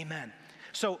 Amen.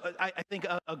 So I think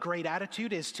a great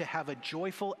attitude is to have a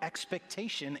joyful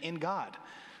expectation in God.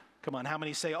 Come on, how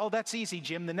many say, oh, that's easy,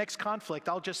 Jim. The next conflict,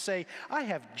 I'll just say, I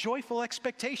have joyful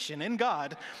expectation in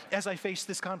God as I face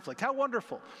this conflict. How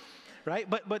wonderful, right?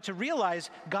 But to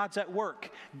realize God's at work.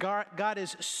 God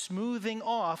is smoothing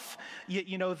off,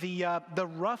 the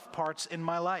rough parts in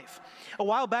my life. A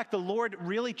while back, the Lord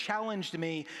really challenged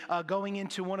me going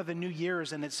into one of the new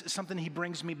years, and it's something He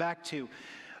brings me back to.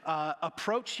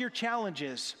 Approach your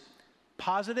challenges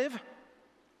positive,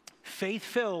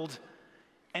 faith-filled,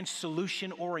 and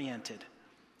solution-oriented.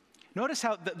 Notice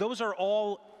how those are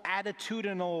all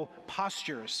attitudinal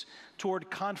postures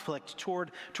toward conflict,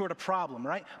 toward a problem,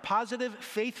 right? Positive,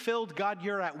 faith-filled, God,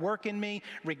 you're at work in me,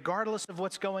 regardless of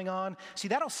what's going on. See,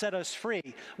 that'll set us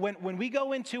free. When we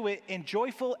go into it in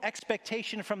joyful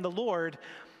expectation from the Lord,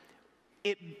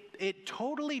 it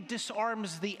totally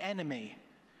disarms the enemy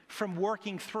from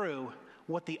working through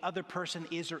what the other person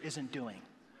is or isn't doing.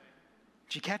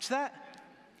 Did you catch that?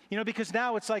 Because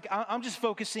now it's like I'm just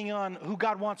focusing on who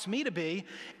God wants me to be,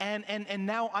 and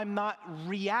now I'm not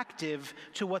reactive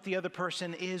to what the other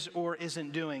person is or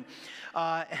isn't doing.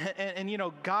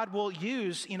 God will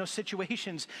use,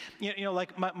 situations,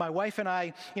 like my wife and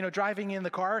I, driving in the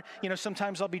car,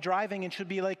 sometimes I'll be driving and she'll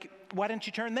be like, why didn't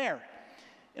you turn there?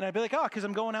 And I'd be like, because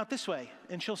I'm going out this way.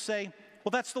 And she'll say,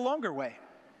 well, that's the longer way.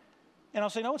 And I'll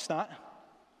say, no, it's not.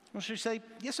 And she'll say,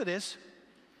 yes, it is.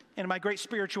 And in my great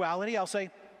spirituality, I'll say,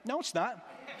 no, it's not.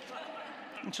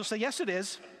 And she'll say, yes, it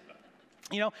is.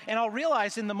 And I'll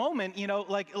realize in the moment,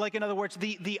 like in other words,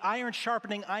 the iron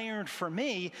sharpening iron for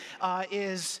me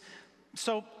is,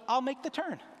 so I'll make the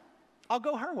turn. I'll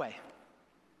go her way.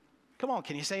 Come on,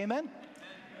 can you say amen?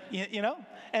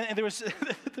 And there was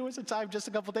there was a time just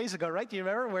a couple days ago, right? Do you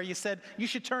remember where you said, you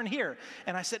should turn here?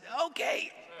 And I said,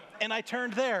 okay. And I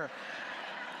turned there.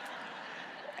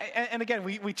 And again,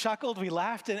 we chuckled, we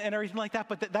laughed, and everything like that.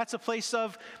 But that's a place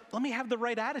of, let me have the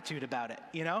right attitude about it,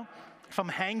 If I'm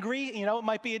hangry, it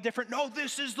might be a different, no,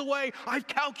 this is the way, I've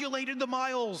calculated the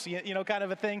miles, kind of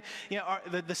a thing.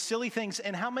 The silly things.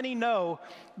 And how many know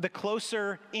the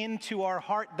closer into our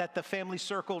heart that the family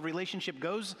circle relationship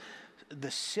goes,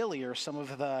 the sillier some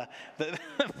of the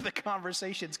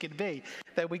conversations can be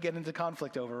that we get into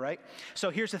conflict over, right? So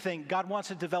here's the thing. God wants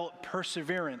to develop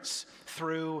perseverance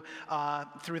through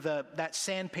that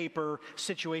sandpaper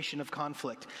situation of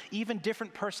conflict. Even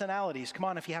different personalities. Come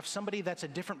on, if you have somebody that's a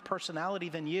different personality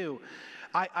than you,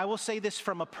 I will say this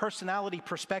from a personality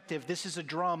perspective. This is a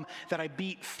drum that I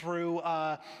beat through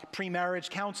pre-marriage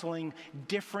counseling.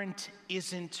 Different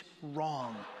isn't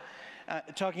wrong.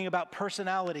 Talking about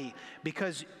personality,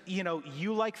 because,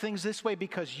 you like things this way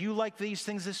because you like these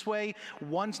things this way.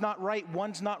 One's not right,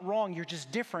 one's not wrong. You're just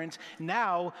different.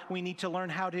 Now we need to learn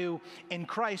how to, in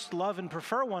Christ, love and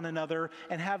prefer one another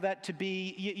and have that to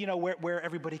be, where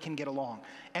everybody can get along.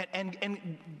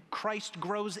 And Christ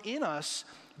grows in us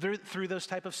through those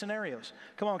type of scenarios.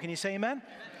 Come on, can you say amen?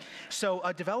 So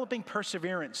developing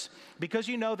perseverance, because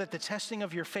you know that the testing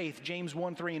of your faith, James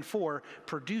 1, 3, and 4,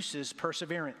 produces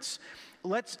perseverance.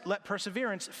 Let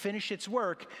perseverance finish its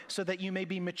work so that you may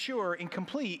be mature and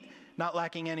complete, not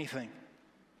lacking anything.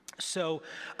 So,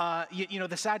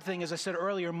 the sad thing, as I said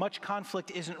earlier, much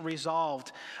conflict isn't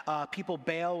resolved. People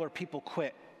bail or people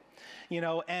quit.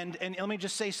 And let me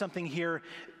just say something here.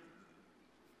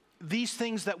 These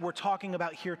things that we're talking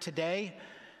about here today,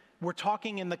 we're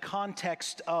talking in the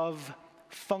context of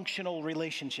functional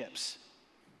relationships.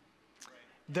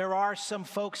 There are some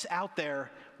folks out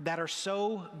there that are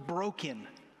so broken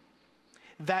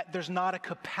that there's not a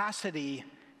capacity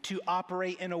to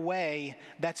operate in a way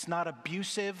that's not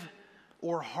abusive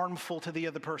or harmful to the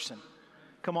other person.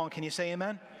 Come on, can you say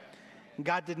amen?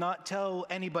 God did not tell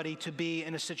anybody to be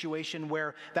in a situation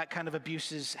where that kind of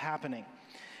abuse is happening.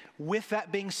 With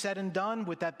that being said and done,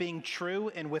 with that being true,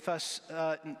 and with us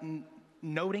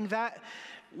noting that,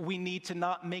 we need to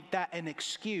not make that an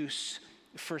excuse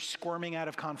for squirming out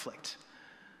of conflict.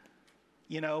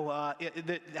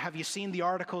 Have you seen the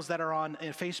articles that are on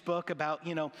Facebook about,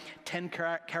 10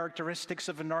 characteristics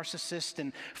of a narcissist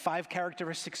and 5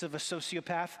 characteristics of a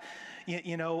sociopath?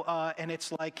 And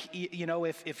it's like,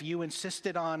 if you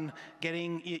insisted on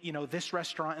getting, this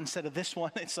restaurant instead of this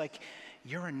one, it's like,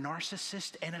 you're a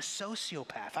narcissist and a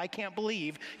sociopath. I can't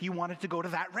believe you wanted to go to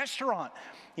that restaurant.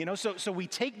 So we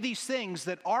take these things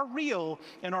that are real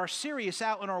and are serious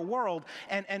out in our world,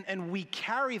 and we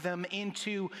carry them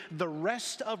into the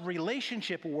rest of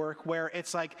relationship work where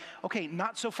it's like, okay,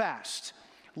 not so fast.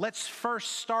 Let's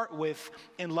first start with,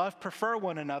 in love, prefer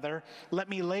one another. Let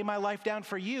me lay my life down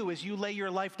for you as you lay your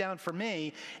life down for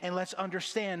me. And let's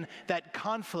understand that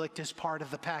conflict is part of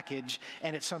the package,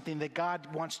 and it's something that God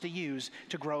wants to use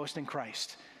to grow us in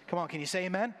Christ. Come on, can you say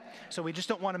amen? So we just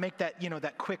don't want to make that,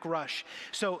 that quick rush.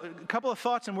 So a couple of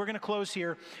thoughts, and we're going to close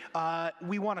here.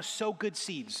 We want to sow good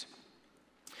seeds.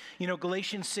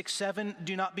 Galatians 6:7,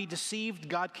 do not be deceived.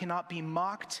 God cannot be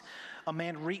mocked. A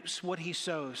man reaps what he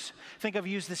sows. I think I've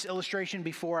used this illustration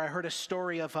before. I heard a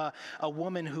story of a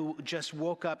woman who just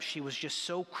woke up. She was just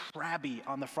so crabby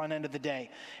on the front end of the day.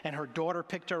 And her daughter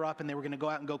picked her up, and they were going to go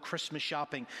out and go Christmas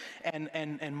shopping.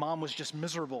 And mom was just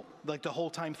miserable, like the whole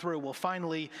time through. Well,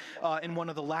 finally, in one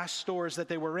of the last stores that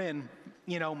they were in,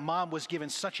 mom was given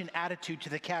such an attitude to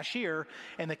the cashier,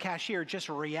 and the cashier just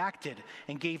reacted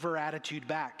and gave her attitude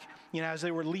back. As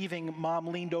they were leaving, mom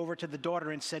leaned over to the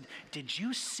daughter and said, did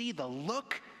you see the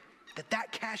look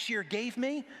that cashier gave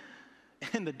me?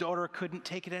 And the daughter couldn't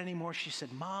take it anymore. She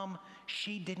said, Mom,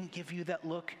 she didn't give you that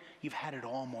look. You've had it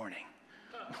all morning,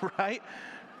 right?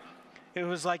 It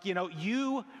was like,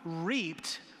 you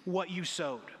reaped what you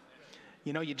sowed.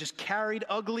 You just carried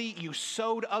ugly, you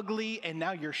sowed ugly, and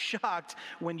now you're shocked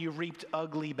when you reaped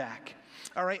ugly back.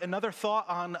 All right, another thought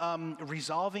on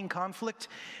resolving conflict.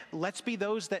 Let's be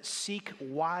those that seek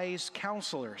wise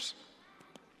counselors.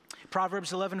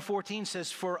 Proverbs 11:14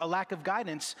 says, for a lack of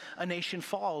guidance, a nation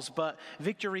falls, but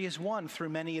victory is won through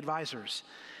many advisors.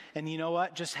 And you know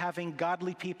what? Just having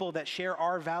godly people that share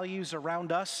our values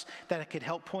around us, that could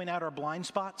help point out our blind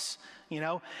spots,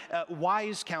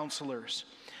 wise counselors.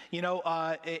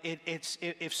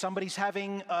 If somebody's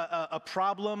having a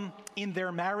problem in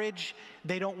their marriage,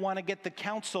 they don't want to get the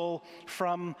counsel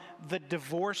from the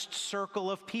divorced circle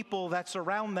of people that's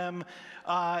around them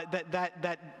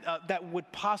that would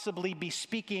possibly be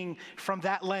speaking from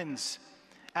that lens,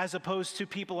 as opposed to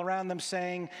people around them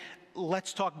saying,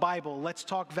 let's talk Bible, let's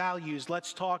talk values,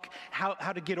 let's talk how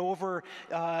to get over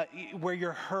where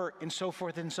you're hurt, and so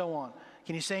forth and so on.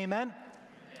 Can you say amen?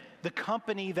 The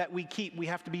company that we keep, we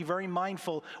have to be very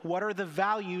mindful. What are the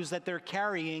values that they're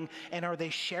carrying, and are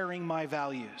they sharing my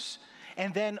values?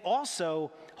 And then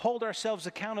also hold ourselves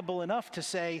accountable enough to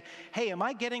say, hey, am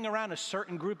I getting around a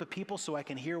certain group of people so I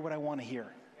can hear what I want to hear?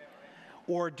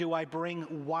 Or do I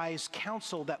bring wise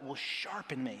counsel that will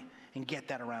sharpen me and get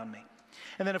that around me?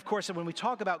 And then, of course, when we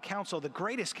talk about counsel, the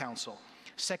greatest counsel,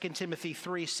 2 Timothy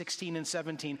 3:16 and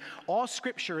 17, all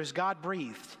scripture is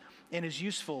God-breathed and is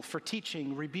useful for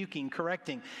teaching, rebuking,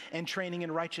 correcting, and training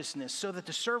in righteousness, so that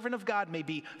the servant of God may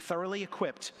be thoroughly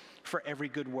equipped for every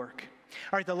good work.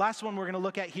 All right, the last one we're going to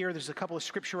look at here, there's a couple of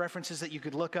scripture references that you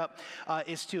could look up,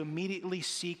 is to immediately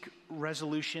seek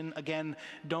resolution. Again,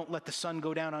 don't let the sun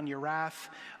go down on your wrath.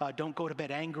 Don't go to bed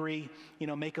angry.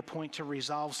 Make a point to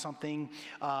resolve something,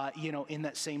 in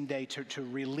that same day, to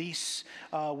release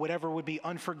whatever would be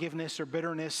unforgiveness or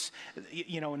bitterness,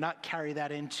 not carry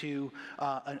that into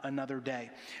another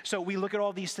day. So we look at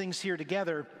all these things here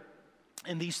together.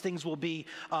 And these things will be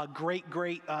great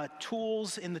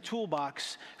tools in the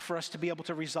toolbox for us to be able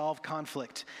to resolve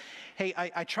conflict. Hey,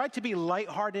 I tried to be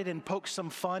lighthearted and poke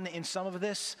some fun in some of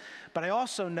this, but I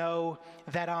also know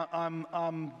that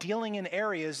I'm dealing in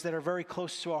areas that are very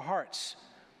close to our hearts.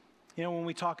 When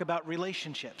we talk about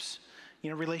relationships,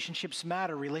 relationships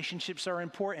matter. Relationships are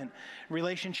important.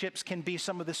 Relationships can be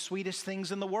some of the sweetest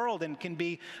things in the world and can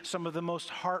be some of the most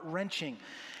heart-wrenching.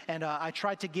 And I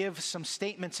tried to give some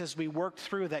statements as we worked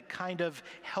through that kind of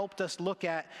helped us look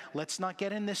at, let's not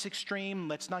get in this extreme,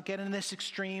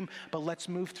 but let's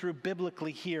move through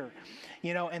biblically here.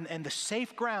 And the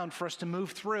safe ground for us to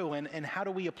move through and how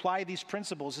do we apply these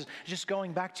principles is just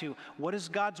going back to, what does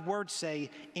God's word say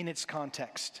in its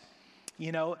context?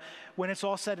 When it's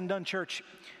all said and done, church,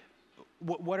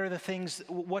 what are the things,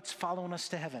 what's following us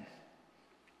to heaven?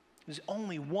 There's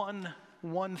only one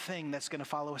thing that's going to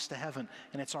follow us to heaven,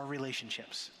 and it's our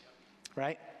relationships,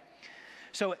 right?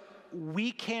 So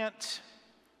we can't,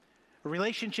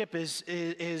 relationship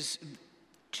is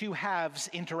two halves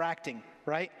interacting,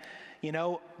 right?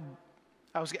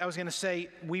 I was going to say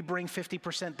we bring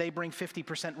 50%, they bring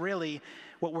 50%. Really,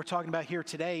 what we're talking about here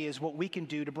today is what we can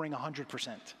do to bring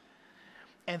 100%.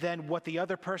 And then what the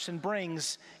other person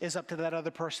brings is up to that other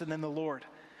person and the Lord.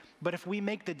 But if we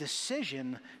make the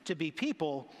decision to be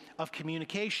people of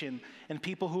communication and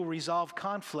people who resolve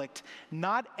conflict,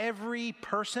 not every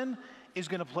person is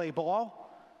going to play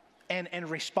ball and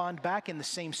respond back in the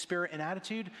same spirit and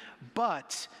attitude,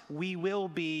 but we will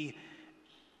be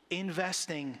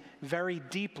investing very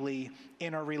deeply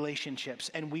in our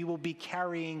relationships, and we will be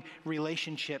carrying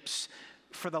relationships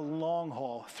for the long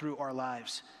haul through our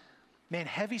lives. Man,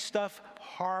 heavy stuff,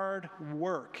 hard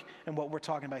work, and what we're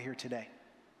talking about here today.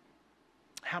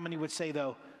 How many would say,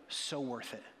 though, so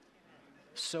worth it?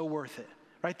 So worth it,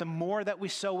 right? The more that we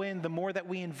sow in, the more that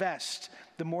we invest,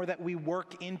 the more that we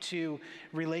work into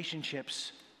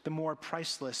relationships, the more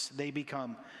priceless they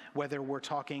become, whether we're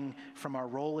talking from our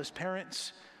role as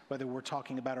parents, whether we're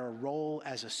talking about our role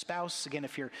as a spouse. Again,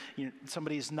 if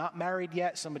somebody's not married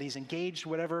yet, somebody's engaged,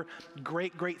 whatever,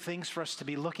 great things for us to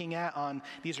be looking at on,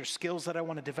 these are skills that I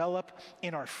want to develop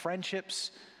in our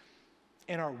friendships,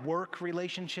 in our work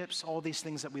relationships. All these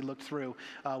things that we look through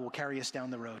will carry us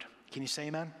down the road. Can you say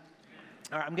amen?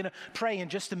 All right, I'm going to pray in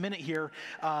just a minute here.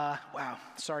 Wow,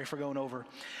 sorry for going over.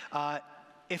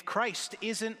 If Christ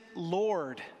isn't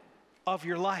Lord of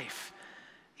your life,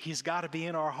 He's got to be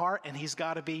in our heart, and he's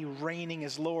got to be reigning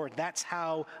as Lord. That's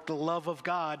how the love of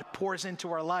God pours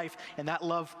into our life, and that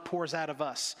love pours out of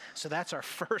us. So that's our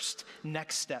first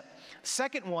next step.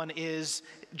 Second one is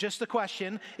just the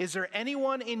question, is there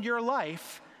anyone in your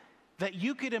life that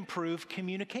you could improve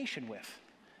communication with?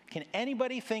 Can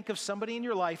anybody think of somebody in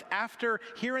your life after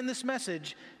hearing this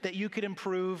message that you could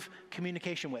improve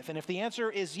communication with? And if the answer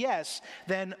is yes,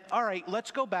 then all right,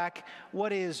 let's go back.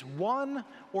 What is one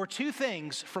or two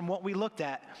things from what we looked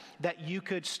at that you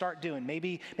could start doing?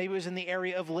 Maybe it was in the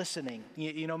area of listening.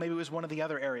 Maybe it was one of the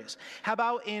other areas. How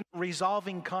about in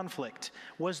resolving conflict?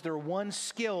 Was there one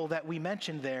skill that we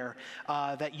mentioned there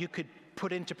that you could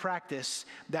put into practice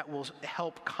that will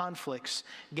help conflicts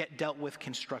get dealt with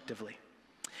constructively?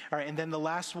 All right, and then the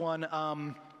last one,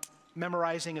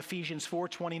 memorizing Ephesians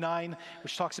 4:29,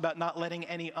 which talks about not letting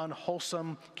any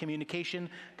unwholesome communication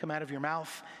come out of your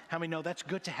mouth. How many know that's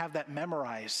good to have that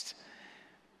memorized?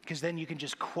 Because then you can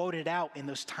just quote it out in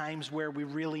those times where we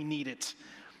really need it,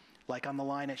 like on the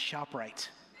line at ShopRite.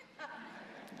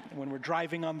 When we're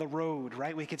driving on the road,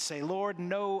 right? We could say, Lord,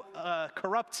 no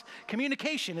corrupt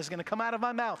communication is going to come out of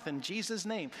my mouth in Jesus'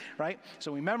 name, right?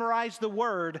 So we memorize the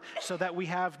word so that we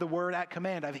have the word at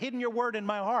command. I've hidden your word in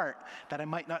my heart that I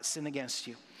might not sin against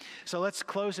you. So let's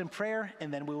close in prayer,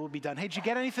 and then we will be done. Hey, did you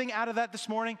get anything out of that this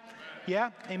morning?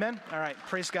 Yeah? Amen? All right.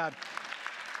 Praise God.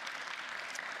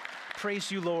 Praise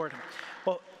you, Lord.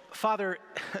 Well, Father,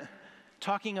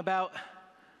 talking about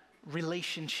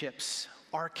relationships,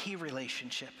 our key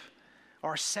relationship,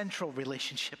 our central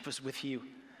relationship was with you.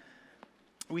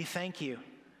 We thank you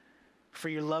for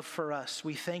your love for us.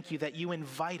 We thank you that you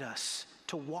invite us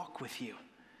to walk with you.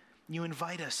 You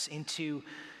invite us into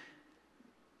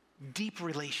deep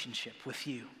relationship with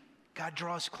you. God,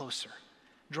 draw us closer.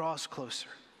 Draw us closer.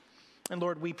 And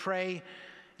Lord, we pray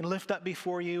and lift up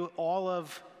before you all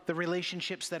of the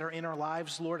relationships that are in our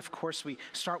lives. Lord, of course, we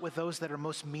start with those that are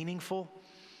most meaningful.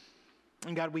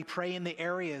 And God, we pray in the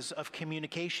areas of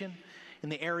communication, in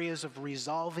the areas of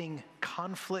resolving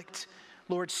conflict.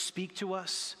 Lord, speak to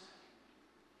us.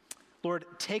 Lord,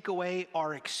 take away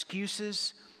our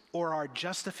excuses or our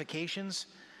justifications.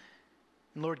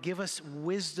 And Lord, give us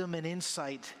wisdom and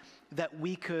insight that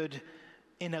we could,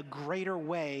 in a greater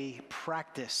way,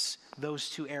 practice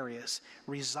those two areas,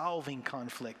 resolving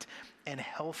conflict and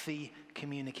healthy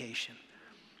communication.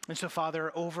 And so,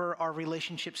 Father, over our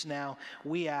relationships now,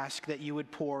 we ask that you would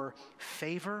pour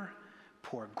favor,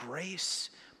 pour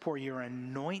grace, pour your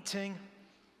anointing.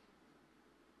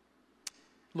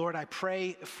 Lord, I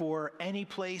pray for any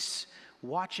place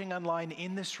watching online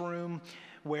in this room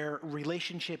where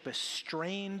relationship is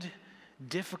strained,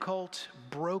 difficult,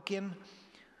 broken.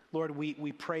 Lord,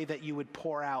 we pray that you would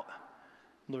pour out,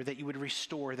 Lord, that you would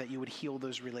restore, that you would heal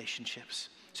those relationships.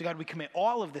 So God, we commit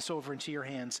all of this over into your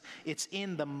hands. It's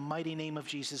in the mighty name of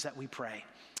Jesus that we pray.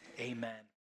 Amen.